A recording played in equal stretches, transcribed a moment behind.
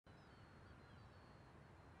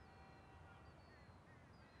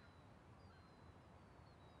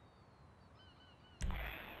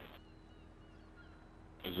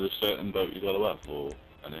there a certain boat you got to have, or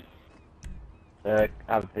any?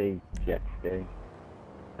 Have the jetski.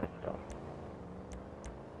 That's all.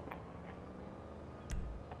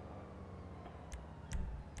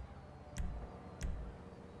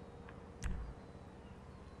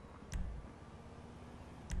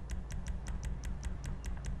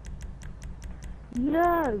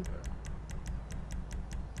 No!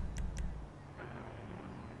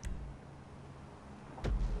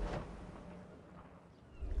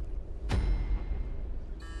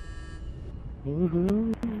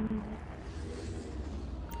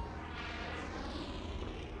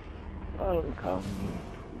 Welcome.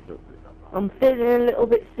 I'm feeling a little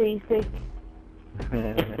bit seasick.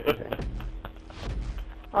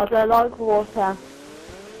 I don't like water.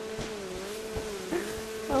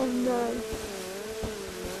 Oh no.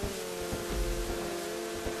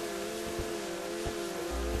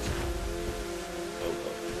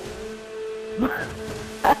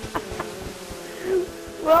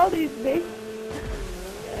 Well, he's me.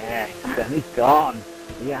 Yes, and he's gone.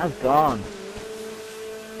 He has gone.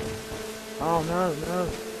 Oh no, no.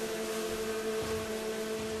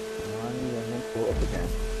 Oh, I need to get caught up again.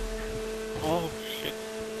 Oh shit.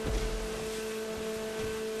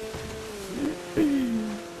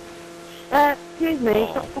 Excuse me,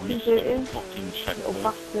 stop fucking shooting. Fucking Little checkpoint.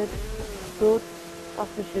 bastard. Good.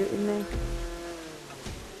 After shooting me.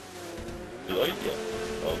 Did I? Yeah.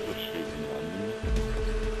 I was just shooting randomly.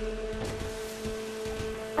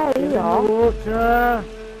 Hey, you are. Water!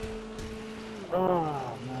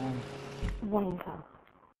 Oh man. Wanker.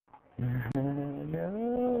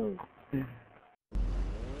 No.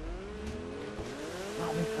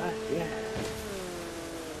 Not me first, yeah.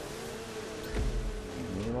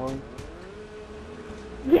 You know?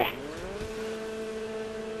 Yes!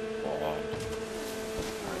 Oh,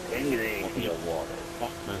 Anything. fucking water.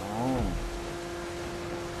 Fuck me. Oh.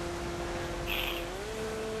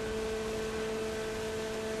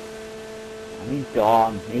 And he's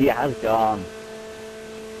gone. He has gone.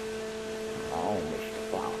 Oh,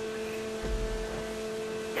 Mr. Fox.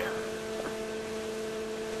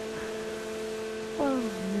 Oh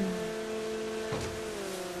no.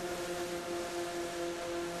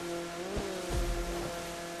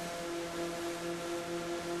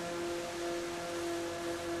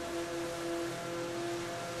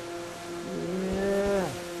 Yeah.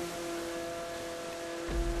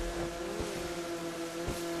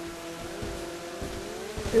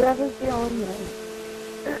 Whoever's beyond me.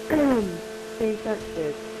 Please don't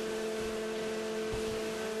shoot.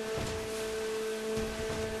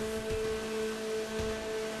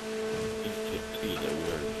 These jetskis are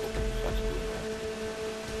very fucking fast.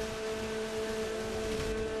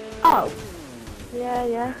 Oh! Yeah,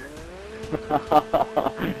 yeah.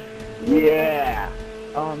 Yeah.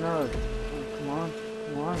 Oh no. Oh, come on.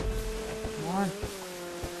 Come on. Come on.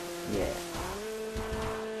 Yeah.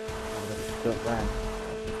 I'm gonna be stuck then.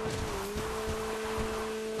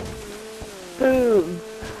 Boom!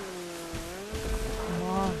 Come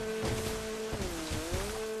on.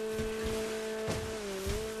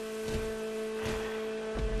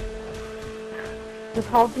 There's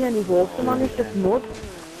hardly any water, man, it's just mud.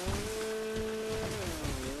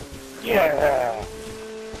 Yeah.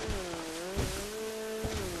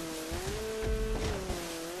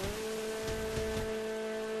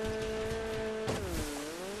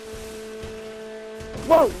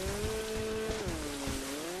 Whoa!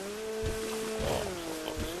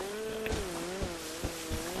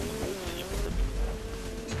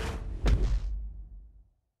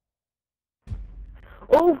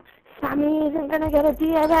 Oh, Sammy isn't gonna get a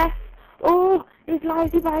DLS. Oh, he's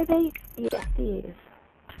lazy baby. Yes, he is.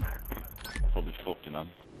 Probably fucking am.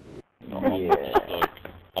 Yeah.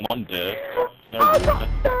 I'm on dirt. No Oh, water.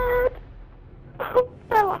 bastard! Oh,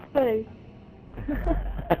 so happy.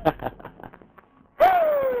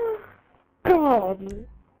 God.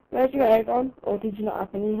 Where's your hair gone? Or did you not have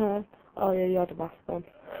any hair? Oh yeah, you had a mask on.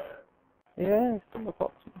 Yeah.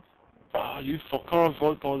 Ah, you fucker,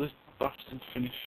 I've got this bastard finished.